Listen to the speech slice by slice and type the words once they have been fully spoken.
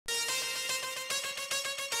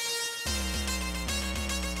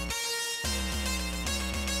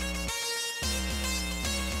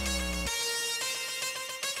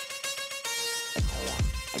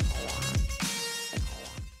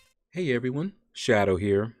Hey everyone, Shaedow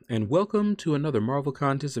here, and welcome to another Marvel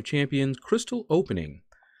Contest of Champions crystal opening.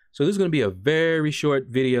 So this is going to be a very short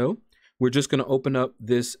video. We're just going to open up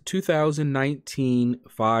this 2019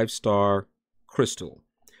 5-star crystal.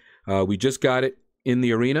 We just got it in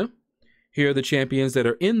the arena. Here are the champions that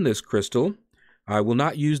are in this crystal. I will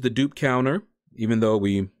not use the dupe counter, even though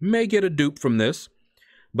we may get a dupe from this.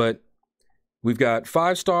 But we've got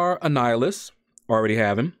 5-star Annihilus, already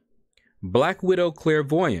have him. Black Widow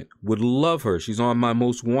Clairvoyant, would love her. She's on my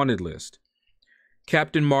most wanted list.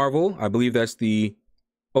 Captain Marvel, I believe that's the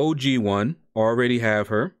OG one, already have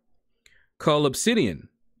her. Cull Obsidian,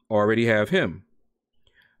 already have him.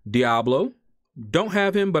 Diablo, don't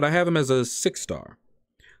have him, but I have him as a 6-star.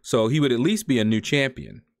 So he would at least be a new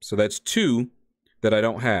champion. So that's 2 that I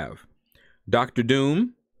don't have. Dr.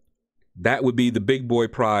 Doom, that would be the big boy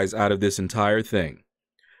prize out of this entire thing.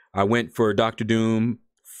 I went for Dr. Doom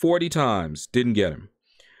 40 times, didn't get him.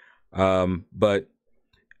 But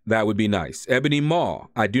that would be nice. Ebony Maw,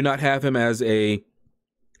 I do not have him as a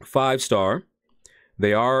 5-star.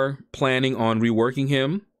 They are planning on reworking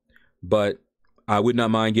him, but I would not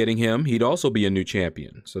mind getting him. He'd also be a new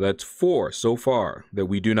champion. So that's 4 so far that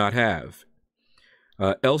we do not have.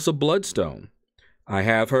 Elsa Bloodstone, I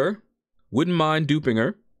have her. Wouldn't mind duping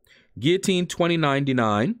her. Guillotine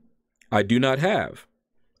 2099, I do not have.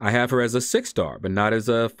 I have her as a 6-star, but not as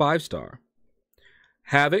a 5-star.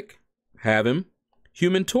 Havoc, have him.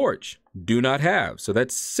 Human Torch, do not have. So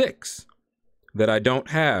that's 6 that I don't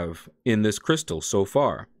have in this crystal so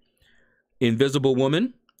far. Invisible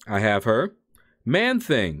Woman, I have her.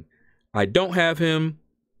 Man-Thing, I don't have him.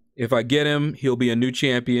 If I get him, he'll be a new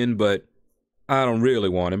champion, but I don't really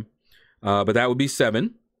want him. But that would be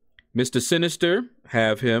 7. Mr. Sinister,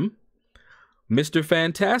 have him. Mr.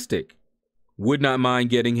 Fantastic, would not mind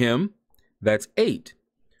getting him. That's 8.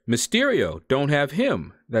 Mysterio, don't have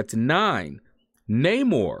him. That's 9.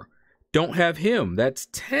 Namor, don't have him. That's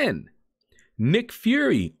 10. Nick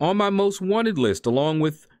Fury, on my most wanted list, along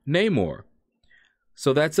with Namor.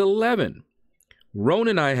 So that's 11.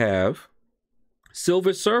 Ronan I have.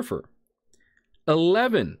 Silver Surfer,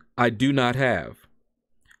 11 I do not have.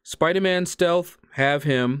 Spider-Man Stealth, have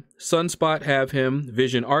him. Sunspot, have him.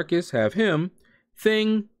 Vision Arcus, have him.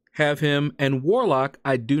 Thing, have him, and Warlock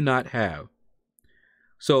I do not have.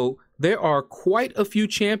 So there are quite a few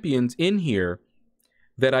champions in here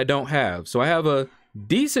that I don't have. So I have a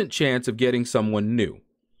decent chance of getting someone new.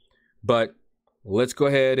 But let's go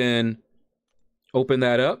ahead and open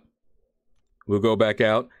that up. We'll go back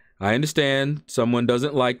out. I understand someone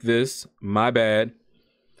doesn't like this. My bad.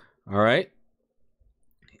 All right.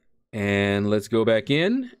 And let's go back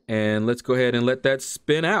in and let's go ahead and let that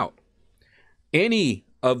spin out. Any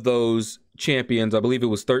of those champions, I believe it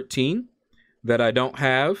was 13, that I don't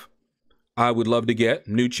have, I would love to get.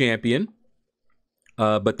 New champion.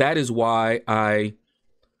 But that is why I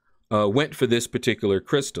went for this particular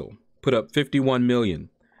crystal. Put up 51 million.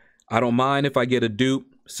 I don't mind if I get a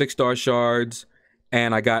dupe, 6-star shards,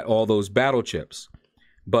 and I got all those battle chips.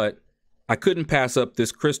 But I couldn't pass up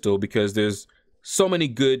this crystal because there's so many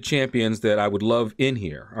good champions that I would love in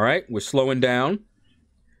here. All right, we're slowing down.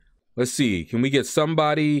 Let's see, can we get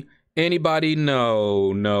somebody, anybody?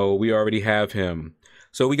 No, we already have him.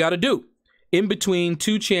 So we got a dupe in between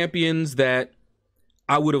 2 champions that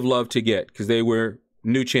I would have loved to get because they were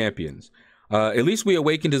new champions. At least we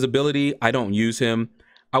awakened his ability. I don't use him.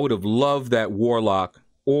 I would have loved that Warlock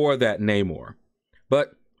or that Namor.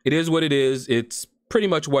 But it is what it is. It's pretty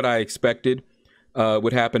much what I expected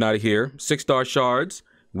would happen out of here. 6-star shards,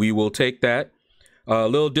 we will take that. A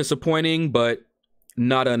little disappointing, but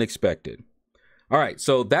not unexpected. All right,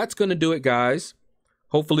 so that's going to do it, guys.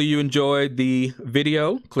 Hopefully you enjoyed the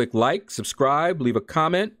video. Click like, subscribe, leave a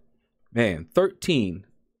comment. Man, 13,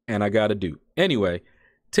 and I got to do. Anyway,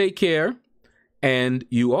 take care, and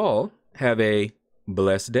you all have a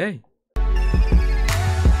blessed day.